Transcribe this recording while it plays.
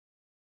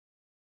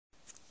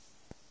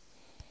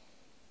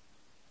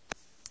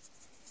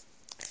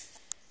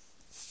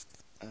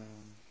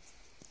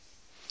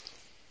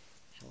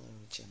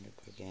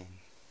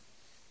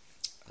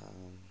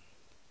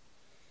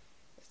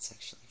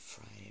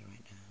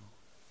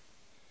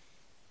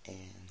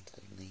and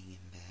I'm laying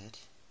in bed,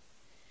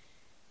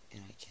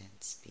 and I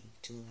can't speak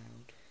too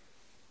loud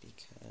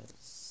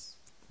because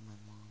my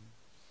mom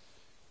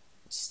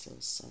is still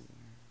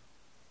somewhere,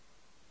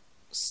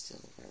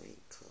 still very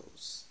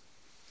close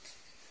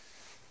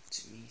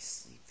to me,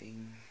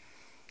 sleeping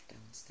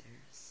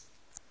downstairs,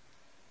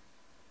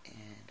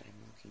 and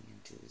I'm looking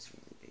into this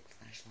really big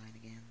flashlight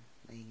again,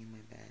 laying in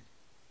my bed,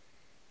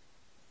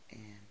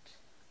 and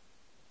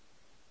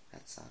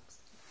that sucks.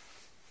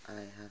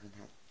 I haven't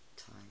had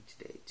time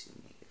today to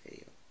make a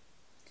video,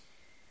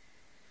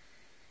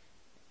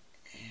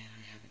 and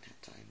I haven't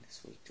had time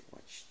this week to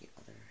watch the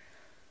other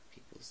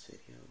people's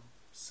video,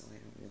 so I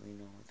don't really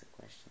know what the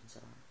questions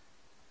are.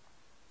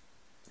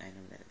 I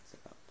know that it's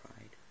about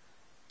pride,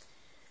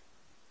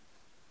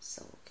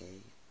 so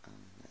okay,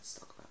 let's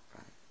talk about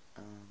pride.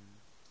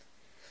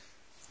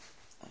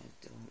 I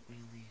don't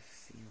really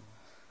feel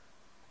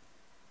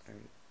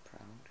very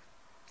proud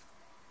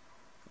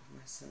of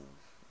myself,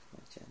 of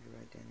my gender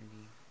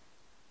identity.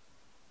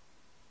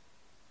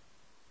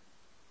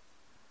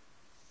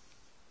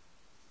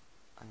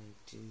 I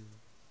do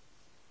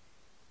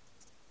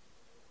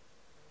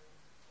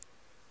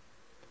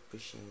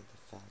appreciate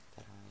the fact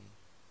that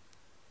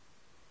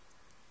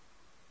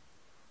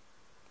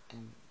I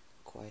am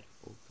quite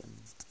open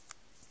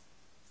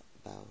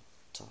about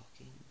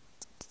talking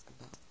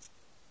about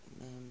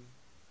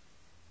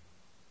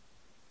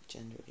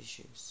gender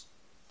issues,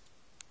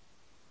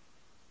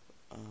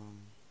 but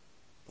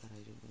I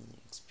don't really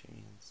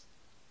experience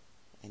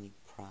any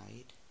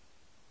pride.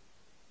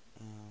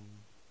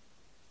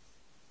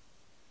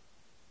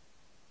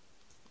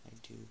 I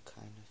do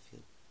kind of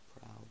feel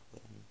proud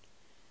when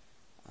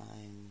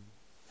I'm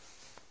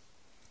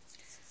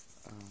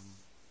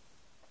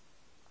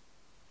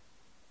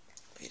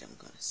wait, I'm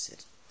gonna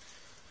sit.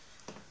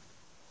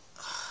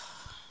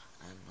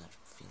 I'm not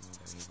feeling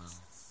very well.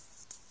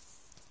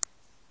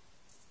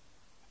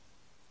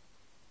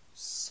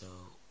 So,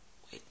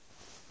 wait,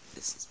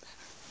 this is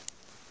better.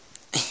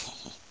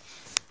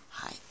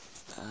 Hi.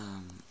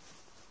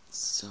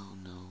 So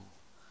no,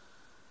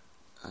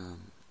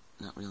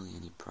 not really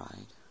any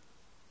pride.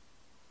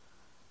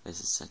 This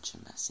is such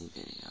a messy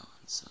video,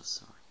 I'm so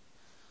sorry.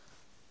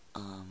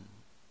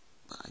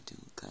 But I do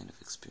kind of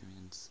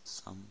experience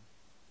some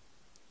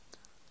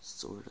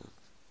sort of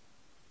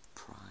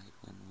pride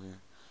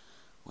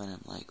when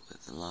I'm like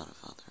with a lot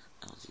of other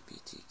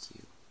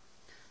LGBTQ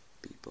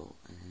people,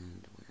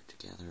 and we're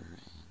together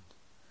and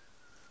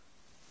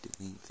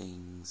doing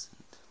things,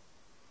 and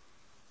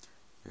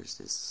there's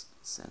this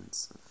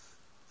sense of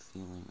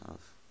feeling of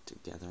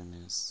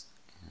togetherness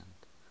and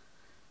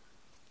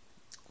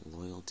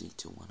loyalty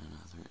to one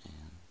another,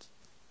 and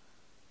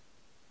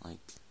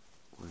like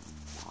we're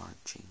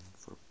marching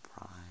for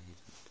pride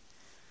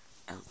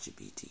and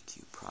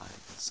LGBTQ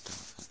pride and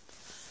stuff, and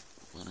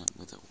when I'm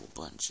with a whole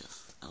bunch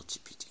of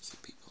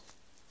LGBTQ people,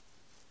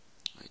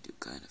 I do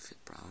kind of feel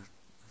proud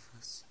of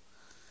us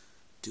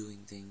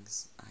doing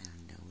things.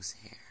 Iron nose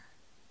hair.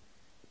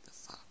 The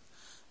fuck?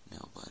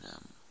 No, but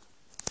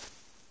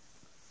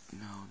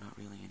no, not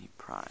really any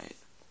pride.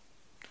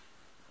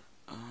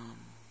 I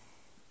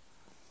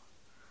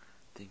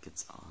think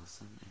it's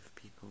awesome if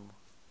people.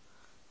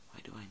 Why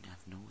do I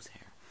have nose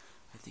hair?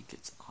 I think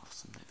it's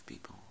awesome if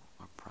people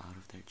are proud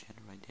of their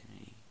gender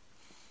identity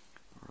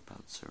or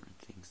about certain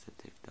things that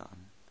they've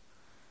done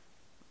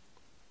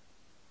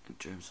in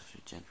terms of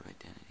their gender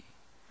identity.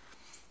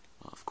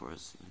 Well, of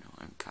course,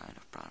 I'm kind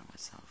of proud of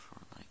myself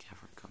for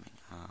ever coming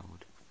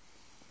out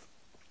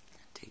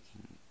and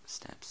taking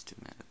steps to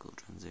medical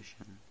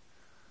transition,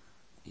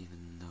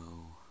 even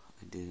though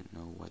I didn't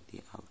know what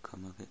the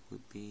outcome of it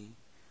would be,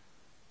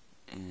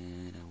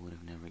 and I would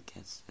have never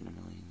guessed in a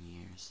million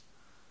years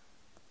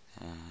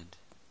that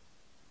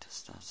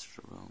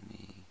testosterone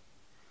may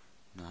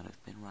not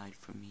have been right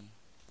for me.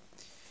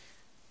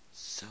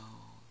 So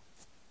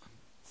I'm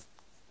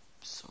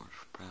sort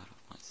of proud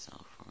of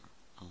myself for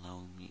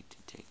allowing me to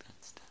take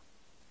that step.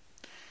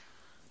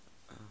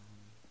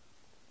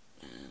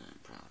 And I'm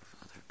proud of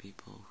other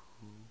people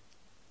who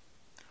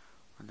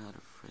are not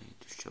afraid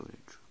to show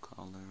their true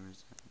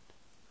colors and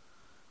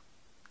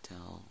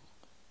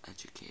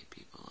educate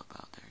people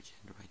about their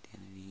gender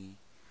identity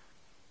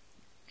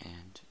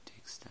and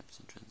take steps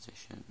in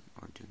transition,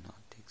 or do not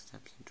take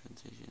steps in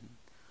transition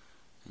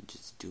and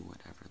just do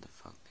whatever the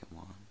fuck they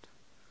want.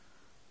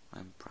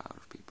 I'm proud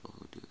of people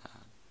who do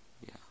that.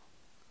 Yeah,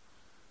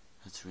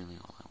 that's really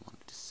all I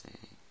wanted to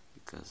say,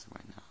 because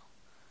right now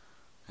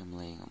I'm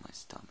laying on my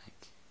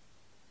stomach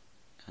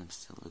and I'm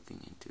still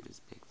looking into this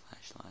big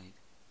flashlight,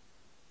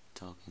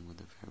 talking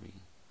with a very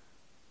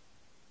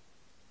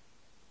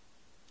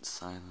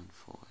silent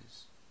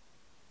voice,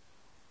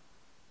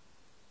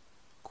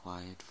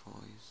 quiet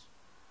voice,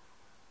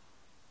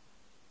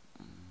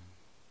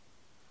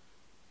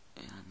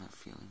 and I'm not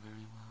feeling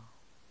very well,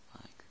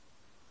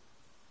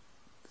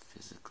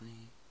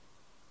 physically,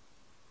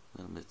 a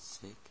little bit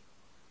sick,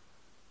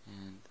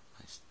 and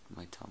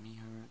my tummy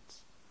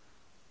hurts.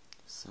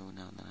 So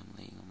now that I'm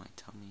laying on my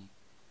tummy,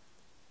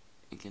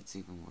 it gets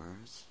even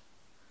worse.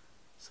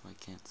 so I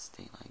can't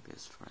stay like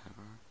this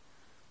forever.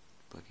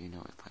 But you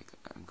know, if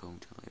I'm going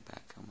to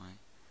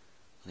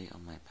lay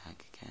on my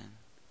back again,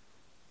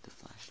 the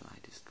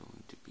flashlight is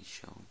going to be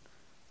shown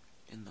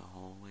in the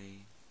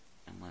hallway,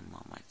 and my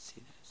mom might see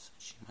this.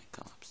 She might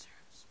come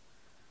upstairs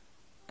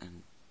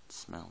and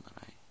smell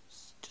that I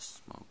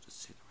just smoked a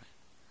cigarette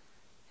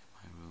in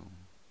my room.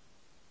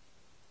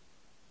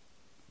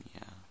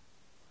 Yeah,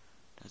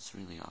 that's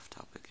really off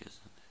topic,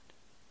 isn't it?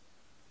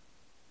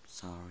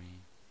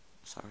 Sorry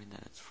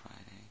that it's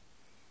Friday.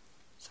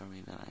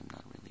 Sorry that I'm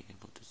not really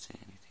able to say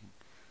anything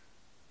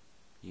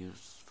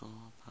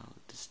useful about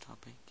this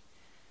topic.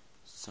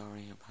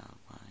 Sorry about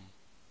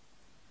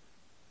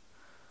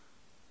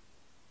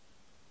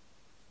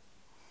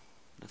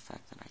the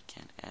fact that I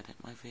can't edit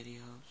my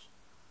videos.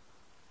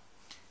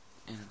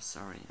 And I'm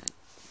sorry that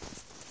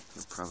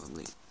you're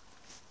probably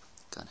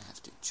gonna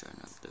have to turn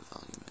up the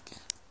volume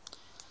again.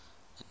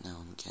 And now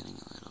I'm getting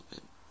a little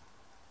bit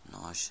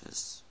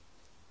nauseous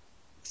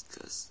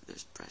because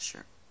there's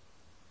pressure.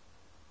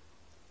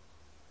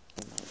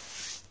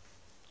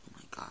 Oh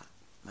my god,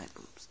 my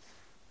boobs.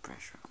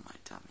 Pressure on my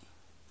tummy.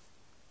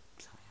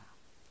 So yeah.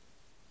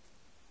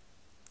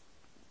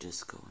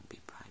 Just go and be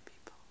proud,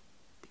 people.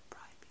 Be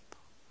proud,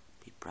 people.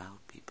 Be proud,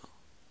 people.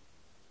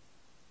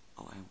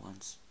 Oh, I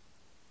once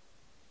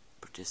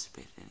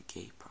participated in a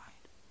gay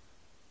pride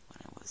when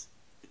I was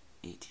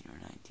 18 or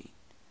 19.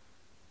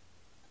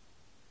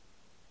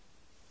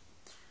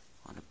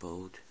 On a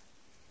boat.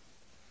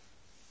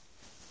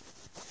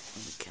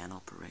 On the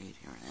Canal Parade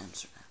here in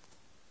Amsterdam.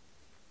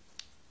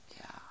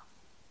 Yeah.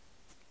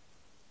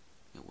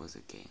 It was a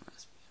gay and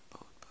lesbian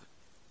boat, but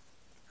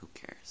who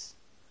cares?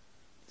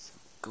 So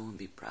go and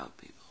be proud,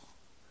 people.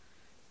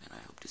 And I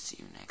hope to see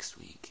you next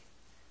week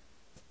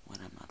when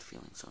I'm not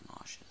feeling so